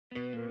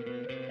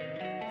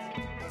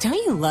Don't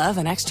you love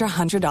an extra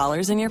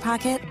 $100 in your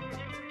pocket?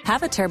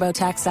 Have a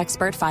TurboTax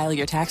expert file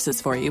your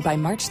taxes for you by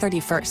March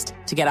 31st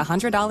to get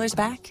 $100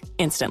 back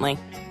instantly.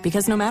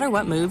 Because no matter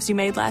what moves you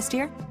made last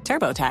year,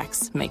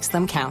 TurboTax makes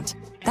them count.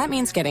 That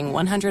means getting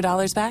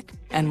 $100 back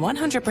and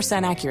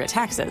 100% accurate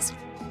taxes,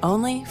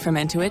 only from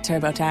Intuit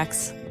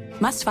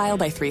TurboTax. Must file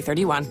by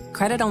 3/31.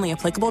 Credit only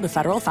applicable to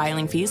federal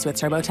filing fees with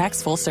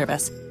TurboTax full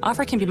service.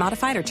 Offer can be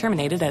modified or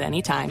terminated at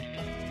any time.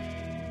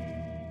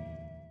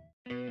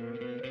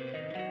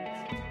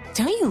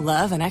 Don't you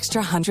love an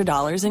extra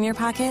 $100 in your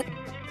pocket?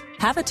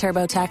 Have a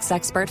TurboTax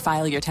expert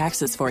file your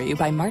taxes for you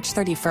by March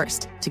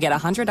 31st to get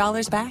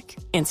 $100 back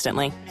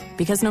instantly.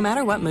 Because no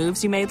matter what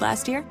moves you made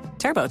last year,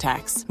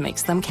 TurboTax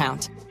makes them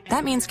count.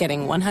 That means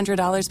getting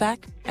 $100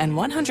 back and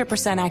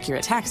 100%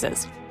 accurate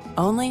taxes,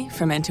 only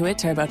from Intuit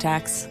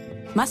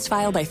TurboTax. Must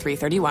file by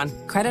 3/31.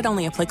 Credit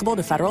only applicable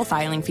to federal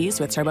filing fees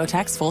with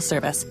TurboTax full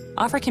service.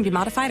 Offer can be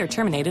modified or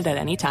terminated at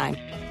any time.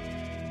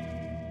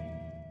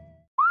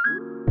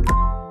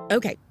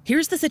 Okay,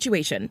 here's the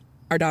situation.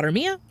 Our daughter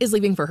Mia is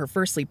leaving for her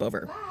first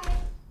sleepover.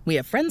 We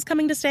have friends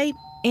coming to stay,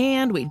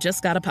 and we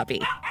just got a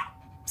puppy.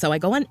 So I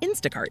go on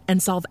Instacart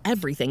and solve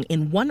everything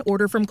in one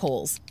order from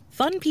Kohl's.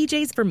 Fun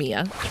PJs for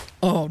Mia,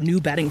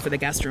 new bedding for the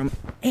guest room,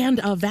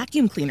 and a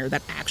vacuum cleaner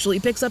that actually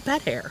picks up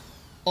pet hair.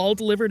 All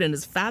delivered in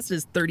as fast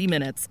as 30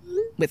 minutes.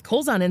 With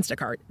Kohl's on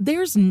Instacart,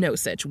 there's no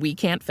such we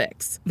can't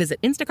fix. Visit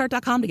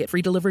instacart.com to get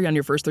free delivery on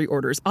your first 3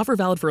 orders. Offer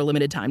valid for a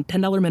limited time.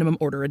 $10 minimum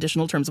order.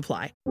 Additional terms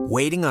apply.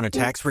 Waiting on a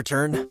tax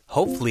return?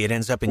 Hopefully it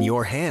ends up in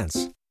your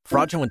hands.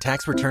 Fraudulent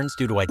tax returns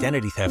due to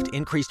identity theft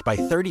increased by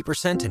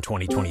 30% in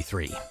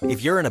 2023.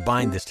 If you're in a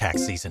bind this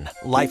tax season,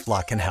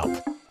 LifeLock can help.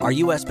 Our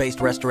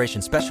U.S.-based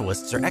restoration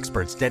specialists are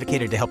experts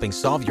dedicated to helping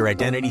solve your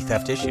identity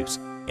theft issues.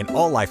 And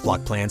all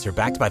LifeLock plans are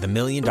backed by the $1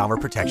 Million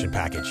Protection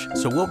Package.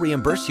 So we'll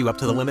reimburse you up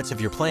to the limits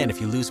of your plan if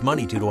you lose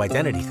money due to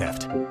identity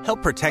theft.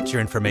 Help protect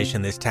your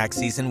information this tax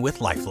season with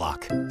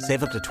LifeLock.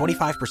 Save up to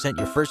 25%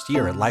 your first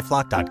year at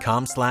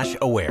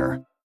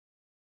LifeLock.com/aware.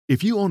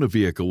 If you own a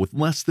vehicle with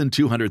less than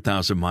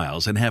 200,000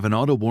 miles and have an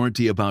auto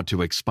warranty about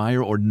to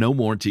expire or no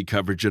warranty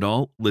coverage at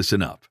all,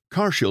 listen up.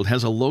 CarShield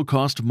has a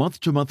low-cost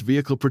month-to-month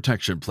vehicle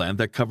protection plan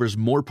that covers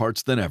more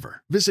parts than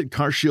ever. Visit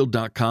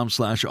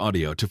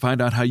carshield.com/audio to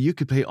find out how you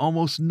could pay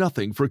almost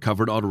nothing for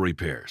covered auto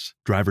repairs.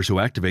 Drivers who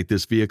activate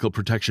this vehicle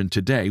protection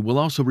today will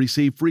also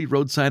receive free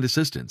roadside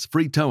assistance,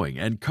 free towing,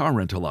 and car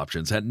rental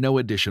options at no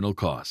additional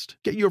cost.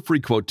 Get your free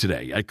quote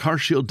today at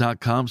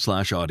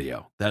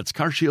carshield.com/audio. That's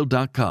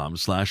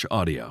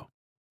carshield.com/audio.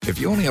 If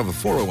you only have a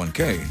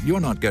 401k, you're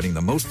not getting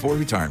the most for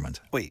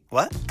retirement. Wait,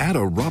 what? Add a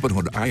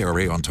Robinhood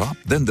IRA on top,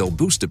 then they'll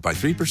boost it by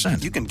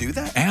 3%. You can do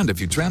that? And if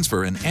you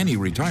transfer in any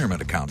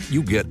retirement account,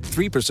 you get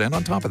 3%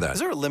 on top of that. Is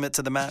there a limit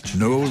to the match?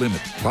 No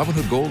limit.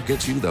 Robinhood Gold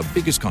gets you the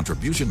biggest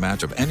contribution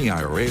match of any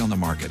IRA on the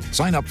market.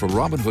 Sign up for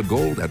Robinhood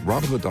Gold at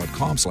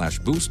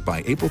Robinhood.com/boost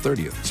by April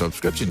 30th.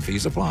 Subscription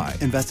fees apply.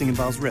 Investing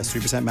involves risk.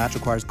 3% match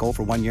requires gold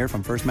for 1 year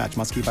from first match.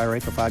 Must keep IRA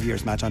for 5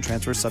 years. Match on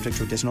transfers subject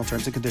to additional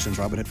terms and conditions.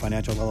 Robinhood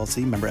Financial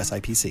LLC. Member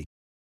SIPC.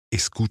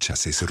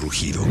 ¿Escuchas ese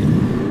rugido?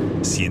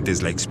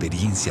 ¿Sientes la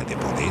experiencia de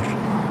poder?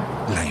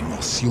 ¿La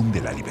emoción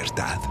de la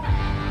libertad?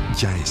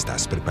 Ya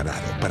estás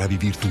preparado para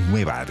vivir tu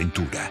nueva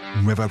aventura.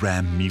 Nueva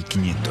Ram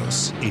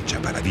 1500,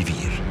 hecha para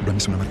vivir. Ram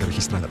es una marca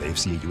registrada de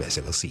FCA US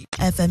LLC.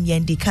 FM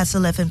Yendi,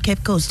 Castle FM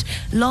Cape Coast,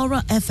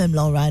 Laura FM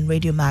Laura, and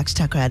Radio Max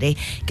Takrade.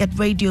 Get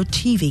radio,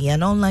 TV,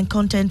 and online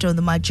content on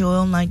the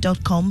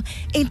myjoyonline.com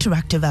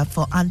interactive app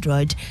for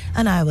Android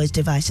and iOS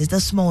devices.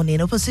 This morning,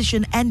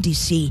 opposition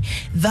NDC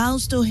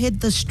vows to hit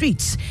the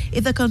streets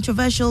if the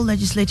controversial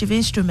legislative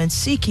instrument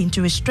seeking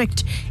to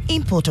restrict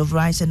import of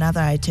rice and other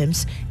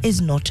items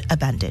is not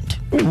abandoned.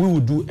 We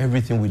will do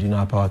everything within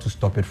our power to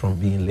stop it from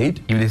being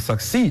laid. If they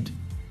succeed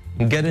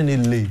in getting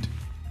it laid,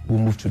 we'll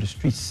move to the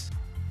streets.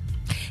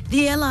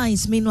 The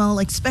allies, meanwhile,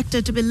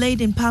 expected to be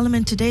laid in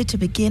Parliament today to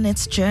begin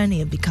its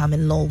journey of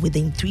becoming law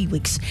within 3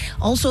 weeks.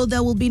 Also,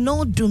 there will be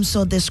no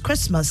doomsday this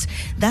Christmas.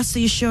 That's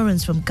the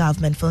assurance from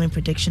government following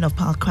prediction of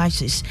power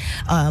crisis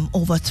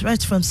over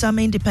threats from some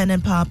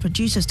independent power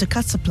producers to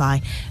cut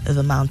supply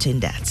over mounting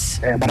debts.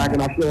 But I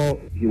can assure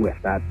you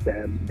that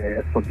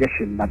the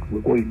suggestion that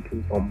we're going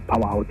to some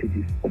power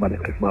outages over the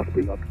Christmas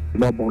period is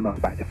not borne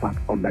out by the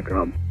facts on the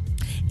ground.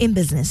 In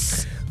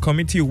business,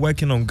 committee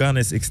working on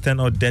Ghana's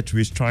external debt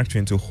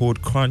restructuring to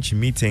hold crunch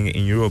meeting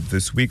in Europe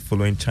this week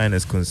following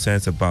China's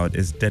concerns about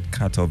its debt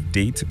cut-off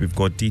date. We've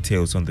got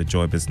details on the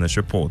Joy Business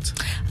Report.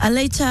 And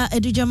later,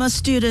 Edujama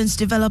students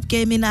develop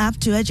gaming app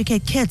to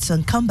educate kids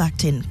on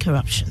combating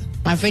corruption.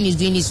 My friend is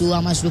doing this, so I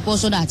must report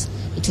so that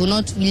it will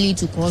not lead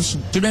to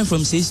corruption. Children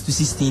from 6 to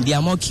 16, they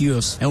are more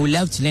curious and will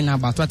love to learn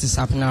about what is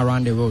happening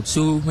around the world.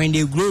 So when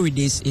they grow with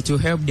this, it will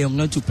help them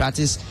not to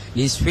practice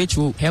this, which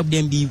will help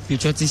them be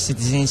patriotic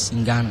citizens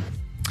in Ghana.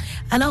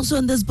 And also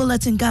in this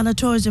bulletin, Ghana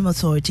Tourism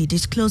Authority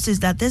discloses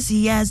that this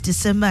year's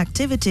December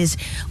activities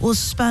will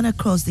span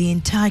across the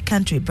entire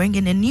country,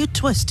 bringing a new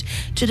twist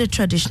to the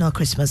traditional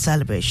Christmas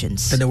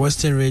celebrations. In the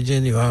Western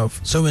region, you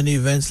have so many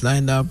events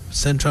lined up.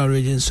 Central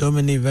region, so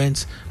many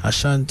events.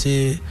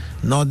 Ashanti,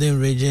 Northern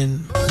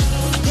region.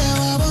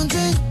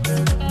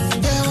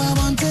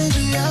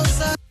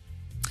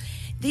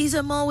 These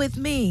are more with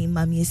me,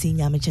 Mamiesi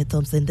Nyamiche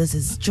Thompson. This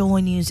is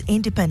Joy News,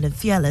 independent,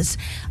 fearless,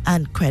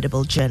 and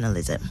credible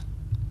journalism.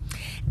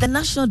 The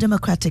National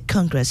Democratic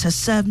Congress has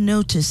served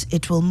notice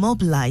it will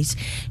mobilize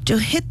to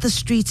hit the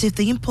streets if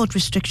the import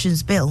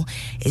restrictions bill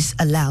is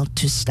allowed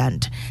to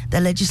stand.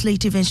 The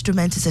legislative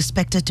instrument is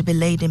expected to be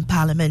laid in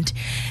Parliament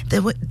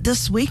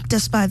this week,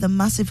 despite the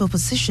massive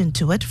opposition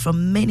to it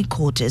from many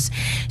quarters.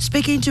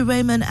 Speaking to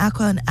Raymond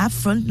Akwa, an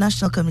upfront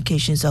National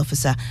Communications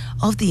Officer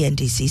of the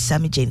NDC,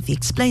 Sami Jainfi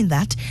explained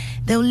that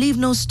they will leave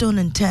no stone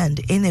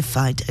unturned in a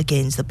fight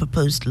against the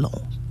proposed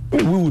law.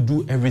 We will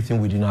do everything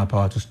within our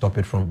power to stop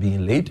it from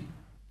being laid.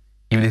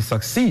 If they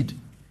succeed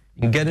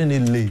in getting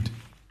it laid,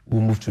 we'll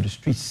move to the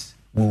streets.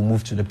 We'll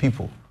move to the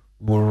people.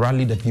 We'll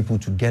rally the people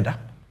together.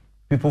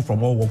 People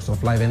from all walks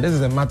of life. And this is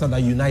a matter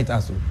that unites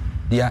us.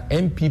 There are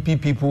MPP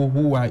people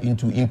who are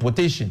into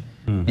importation.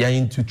 They are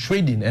into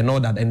trading and all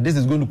that. And this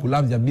is going to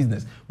collapse their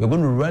business. We're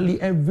going to rally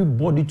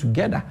everybody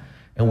together.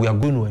 And we are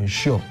going to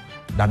ensure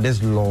that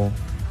this law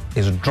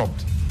is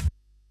dropped.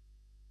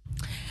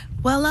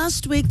 Well,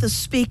 last week, the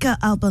Speaker,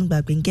 Alban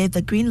Bagbin, gave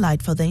the green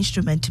light for the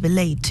instrument to be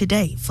laid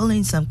today,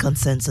 following some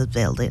consensus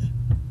building.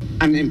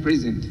 I'm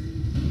imprisoned.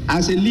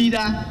 As a leader,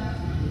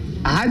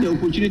 I had the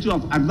opportunity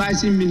of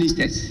advising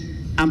ministers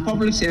and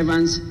public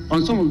servants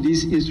on some of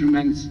these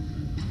instruments,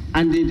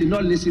 and they did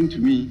not listen to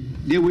me.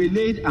 They were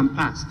laid and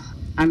passed.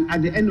 And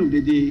at the end of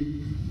the day,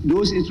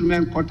 those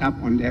instruments caught up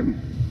on them.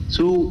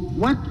 So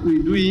what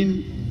we're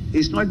doing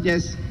is not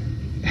just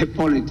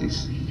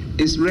politics,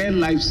 it's real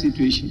life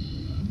situation.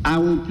 I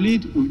will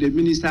plead with the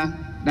minister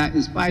that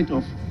in spite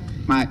of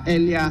my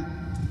earlier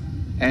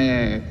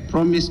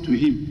promise to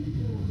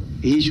him,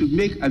 he should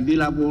make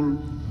available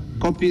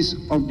copies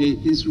of the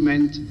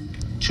instrument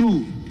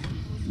to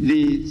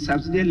the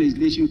Subsidiary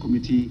Legislation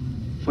Committee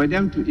for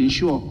them to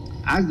ensure,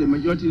 as the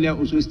majority leader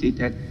also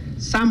stated,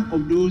 some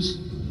of those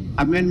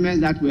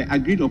amendments that were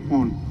agreed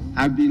upon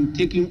have been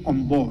taken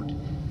on board.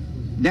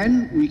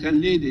 Then we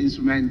can lay the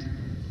instrument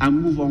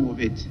and move on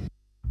with it.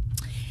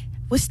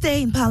 We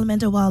stay in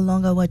Parliament a while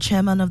longer, where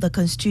Chairman of the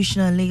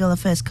Constitutional and Legal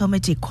Affairs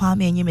Committee,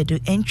 Kwame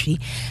Enyimadu Entry,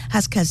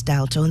 has cast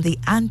doubt on the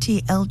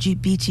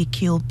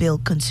anti-LGBTQ bill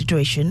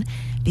consideration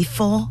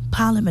before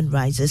Parliament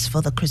rises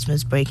for the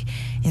Christmas break,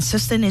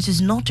 insisting it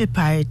is not a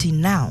priority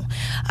now.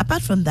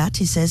 Apart from that,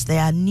 he says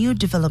there are new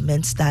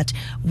developments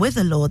with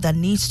the law that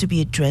needs to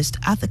be addressed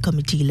at the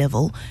committee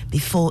level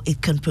before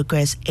it can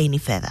progress any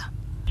further.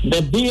 The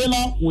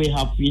bill, we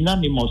have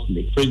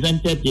unanimously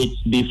presented it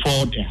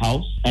before the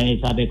House and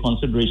it's at the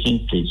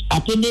consideration stage.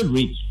 At any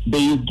rate,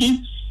 they will give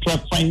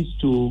preference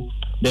to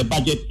the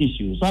budget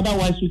issues.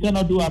 Otherwise, we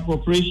cannot do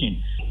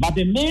appropriation. But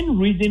the main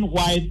reason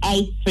why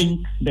I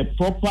think the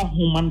proper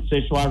human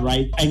sexual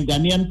rights and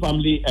Ghanaian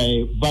family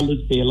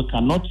values bill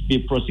cannot be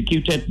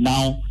prosecuted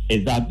now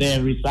is that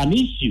there is an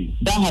issue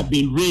that has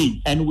been raised,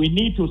 and we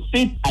need to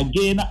sit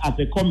again as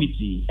a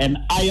committee and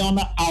iron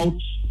out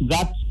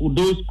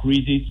those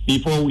creases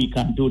before we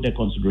can do the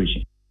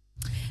consideration.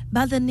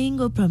 But the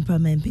Ningo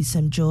Prampram MP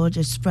Sam George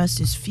expressed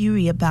his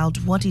fury about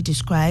what he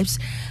describes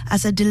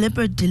as a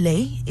deliberate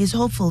delay. He is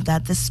hopeful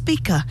that the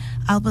Speaker,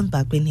 Alban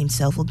Bagbin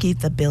himself, will give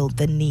the bill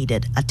the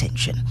needed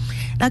attention.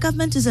 Now,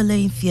 government is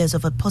allaying fears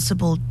of a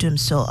possible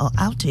doomsday or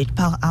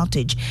power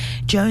outage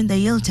during the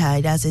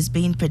Yuletide, as is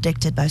being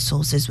predicted by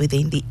sources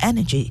within the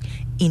energy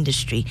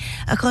industry.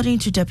 According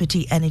to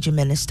Deputy Energy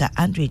Minister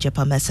Andrew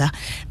Japamesa,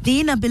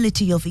 the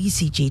inability of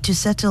ECG to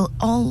settle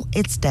all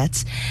its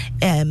debts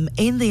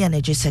in the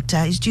energy sector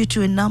is due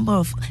to a number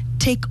of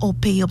take or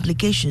pay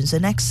obligations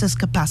and excess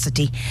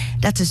capacity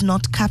that is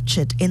not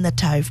captured in the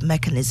tariff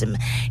mechanism.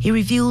 He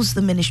reveals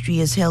the ministry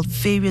has held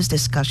various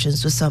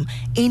discussions with some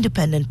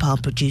independent power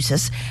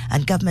producers,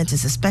 and government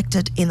is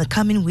expected in the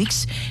coming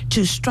weeks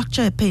to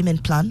structure a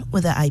payment plan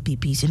with the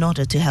IPPs in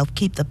order to help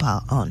keep the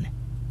power on.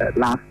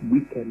 Last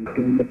weekend,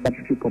 during the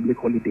statutory public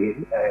holiday,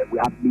 we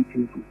had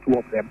meetings with two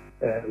of them.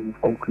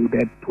 We've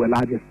concluded to a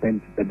large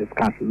extent the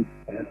discussions.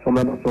 Some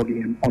of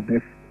the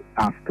others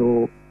are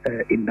still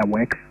in the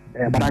works.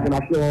 But I can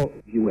assure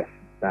viewers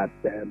that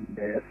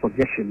the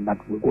suggestion that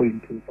we're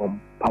going to some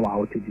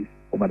power outages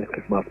over the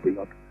Christmas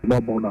period is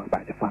not borne out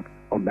by the facts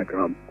on the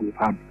ground. We've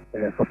had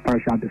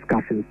substantial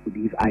discussions with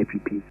these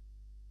IPPs.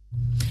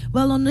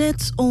 Well, on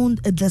its own,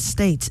 the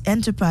state's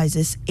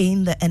enterprises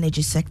in the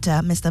energy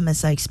sector, Mr.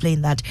 Mesa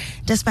explained that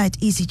despite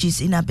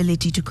ECG's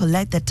inability to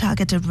collect the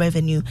targeted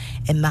revenue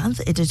a month,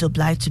 it is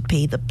obliged to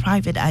pay the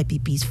private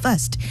IPPs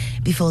first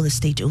before the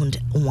state-owned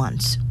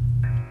ones.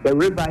 The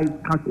revised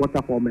cash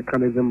waterfall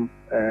mechanism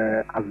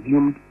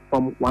assumed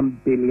some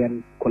 1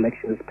 billion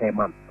collections per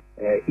month.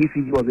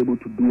 ECG was able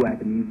to do, I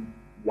believe,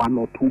 1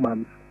 or 2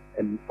 months,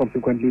 and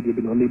subsequently they've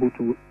been unable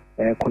to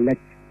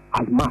collect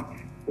as much.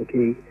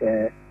 Okay.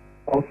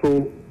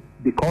 Also,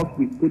 because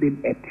we put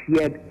in a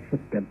tiered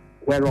system,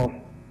 whereof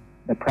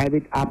the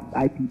private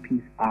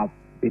IPPs have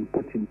been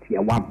put in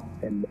tier 1,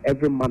 and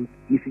every month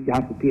ECG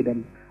has to pay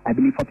them, I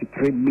believe,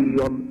 $43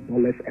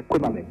 million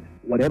equivalent.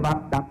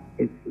 Whatever that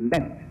is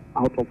left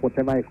out of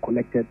whatever is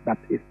collected, that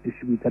is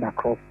distributed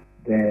across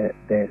the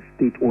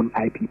state-owned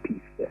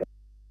IPPs.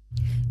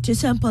 To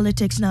some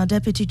politics now,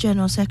 Deputy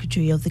General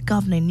Secretary of the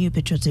governing New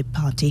Patriotic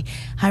Party,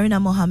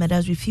 Haruna Mohammed,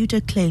 has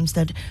refuted claims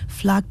that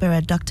flag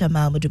bearer Dr.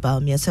 Mahmoud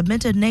Bawumia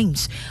submitted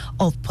names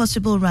of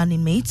possible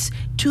running mates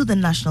to the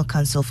National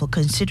Council for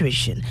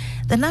consideration.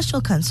 The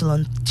National Council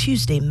on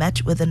Tuesday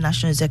met with the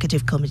National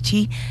Executive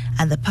Committee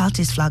and the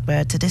party's flag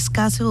bearer to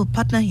discuss who will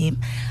partner him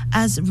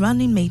as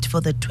running mate for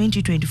the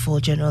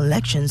 2024 general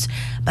elections,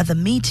 but the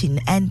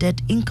meeting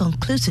ended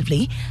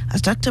inconclusively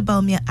as Dr.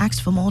 Bawumia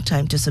asked for more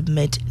time to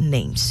submit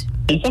names.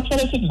 His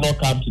Excellency did not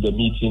come to the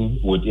meeting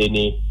with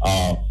any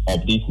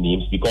of these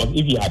names, because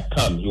if he had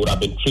come, he would have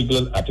been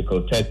triggering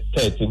Article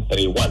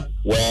 13.3.1,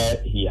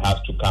 where he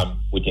has to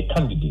come with a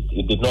candidate.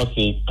 It did not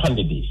say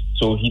candidate.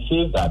 So he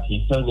says that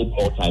he still needs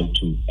more time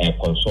to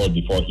consult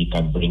before he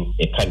can bring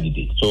a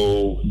candidate.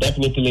 So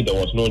definitely there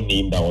was no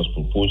name that was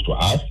proposed to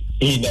us.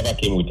 He never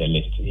came with a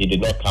list. He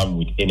did not come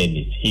with any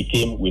list. He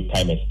came with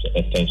time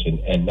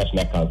extension, and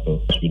National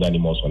Council was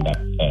unanimous on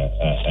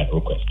that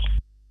request.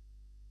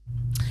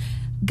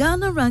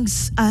 Ghana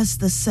ranks as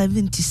the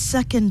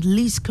 72nd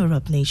least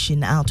corrupt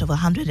nation out of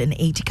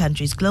 180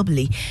 countries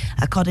globally,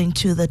 according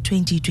to the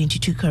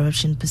 2022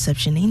 Corruption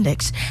Perception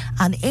Index.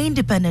 An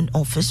independent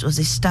office was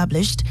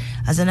established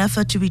as an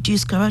effort to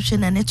reduce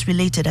corruption and its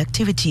related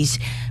activities,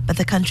 but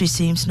the country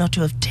seems not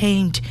to have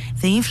tamed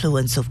the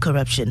influence of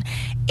corruption.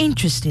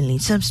 Interestingly,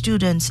 some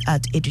students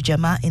at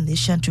Edujama in the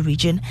Shantu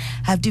region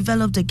have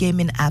developed a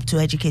gaming app to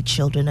educate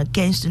children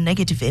against the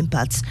negative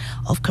impacts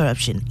of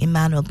corruption.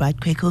 Emmanuel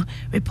Bright-Kweku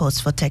reports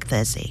for Tech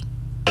Thursday.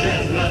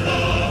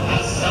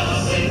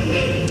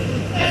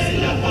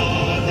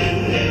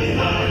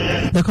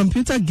 The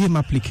computer game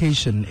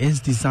application is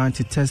designed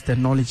to test the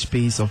knowledge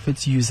base of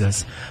its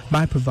users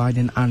by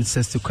providing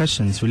answers to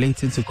questions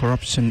related to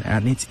corruption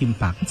and its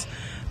impact.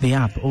 The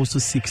app also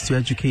seeks to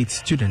educate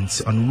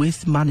students on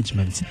waste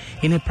management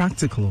in a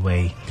practical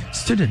way.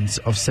 Students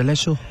of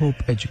Celestial Hope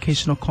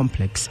Educational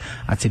Complex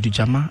at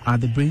Edujama are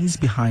the brains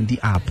behind the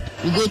app.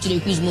 We go to the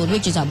quiz mode,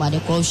 which is about the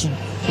corruption.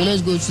 So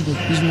let's go to the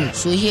quiz mode.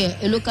 So here,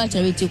 a local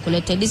charity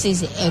collected. This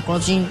is a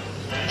corruption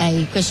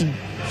question.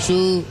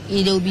 So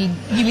it will be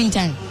giving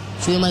time.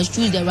 So you must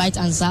choose the right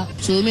answer.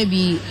 So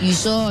maybe you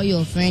saw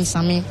your friend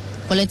Sammy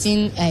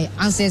collecting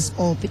answers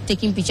or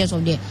taking pictures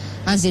of the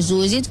answers.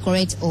 So is it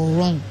correct or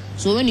wrong?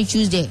 So when you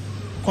choose the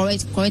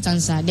correct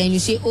answer, then you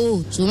say,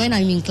 oh, so when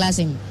I'm in class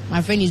and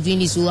my friend is doing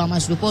this, so I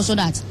must report so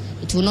that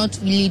it will not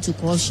lead to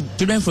corruption.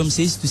 Children from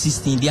 6 to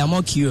 16, they are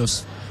more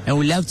curious and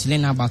will love to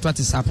learn about what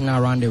is happening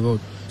around the world.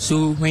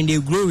 So when they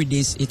grow with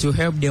this, it will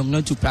help them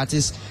not to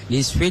practice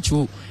this, which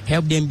will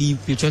help them be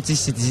patriotic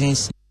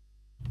citizens.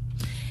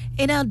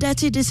 In our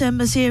Dirty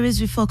December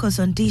series, we focus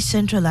on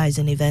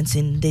decentralizing events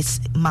in this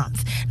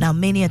month. Now,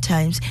 many a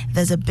times,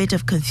 there's a bit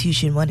of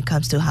confusion when it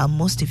comes to how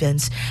most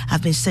events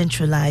have been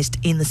centralized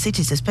in the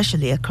cities,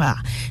 especially Accra.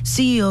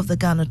 CEO of the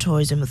Ghana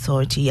Tourism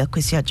Authority,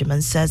 Akwesi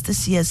Agyeman, says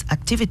this year's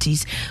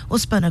activities will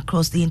span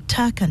across the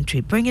entire country,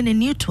 bringing a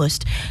new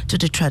twist to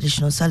the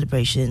traditional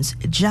celebrations.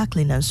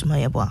 Jacqueline and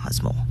Sumayabwa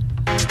has more.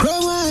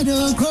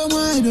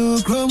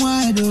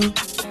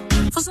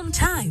 For some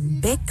time,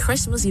 big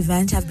Christmas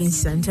events have been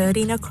centered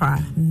in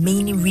Accra.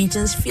 Many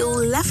regions feel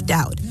left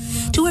out.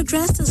 To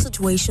address the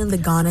situation, the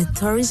Ghana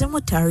Tourism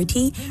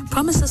Authority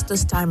promises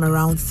this time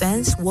around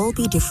things will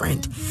be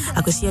different.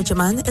 Akwesi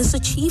Agyeman is the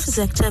Chief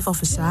Executive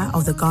Officer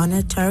of the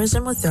Ghana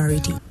Tourism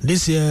Authority.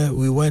 This year,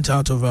 we went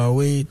out of our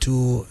way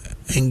to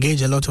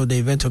engage a lot of the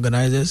event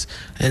organizers,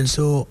 and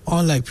so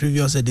unlike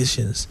previous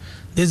editions,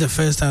 this is the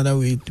first time that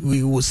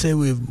we will say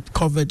we've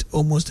covered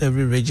almost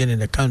every region in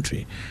the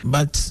country.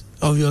 But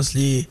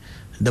obviously,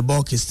 the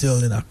bulk is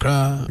still in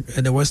Accra.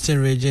 In the Western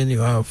region,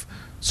 you have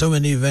so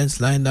many events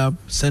lined up.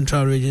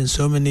 Central region,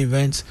 so many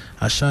events.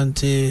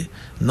 Ashanti,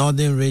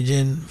 Northern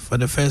region, for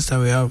the first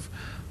time, we have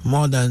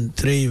more than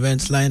 3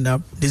 events lined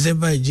up.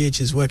 December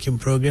GH is work in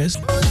progress.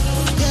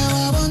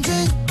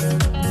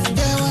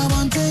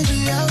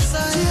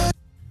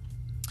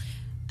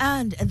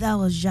 And that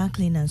was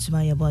Jacqueline and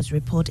Sumayabwa's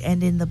report,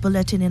 ending the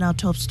bulletin. In our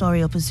top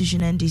story, opposition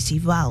NDC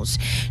vows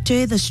to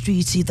hit the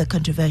streets, see the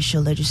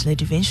controversial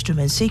legislative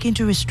instrument seeking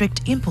to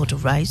restrict import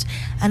of rice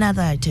and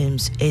other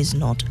items is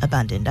not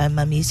abandoned. I'm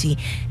Mamisi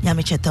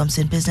Nyamiche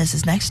Thompson. Business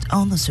is next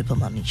on the Super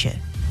Money Show.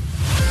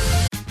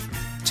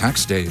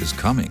 Tax day is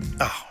coming.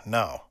 Oh,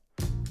 no.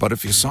 But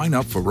if you sign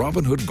up for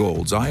Robinhood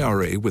Gold's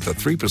IRA with a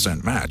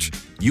 3% match,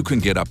 you can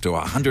get up to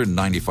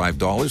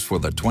 $195 for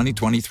the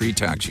 2023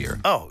 tax year.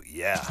 Oh,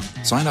 yeah.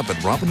 Sign up at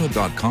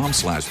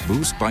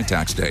Robinhood.com/boost by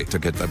tax day to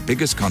get the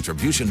biggest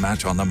contribution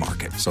match on the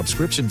market.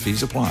 Subscription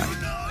fees apply.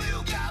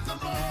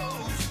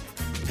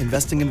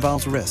 Investing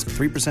involves risk.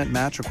 3%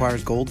 match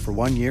requires gold for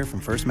 1 year from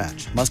first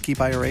match. Must keep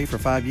IRA for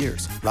 5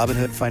 years.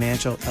 Robinhood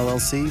Financial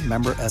LLC,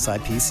 member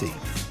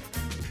SIPC.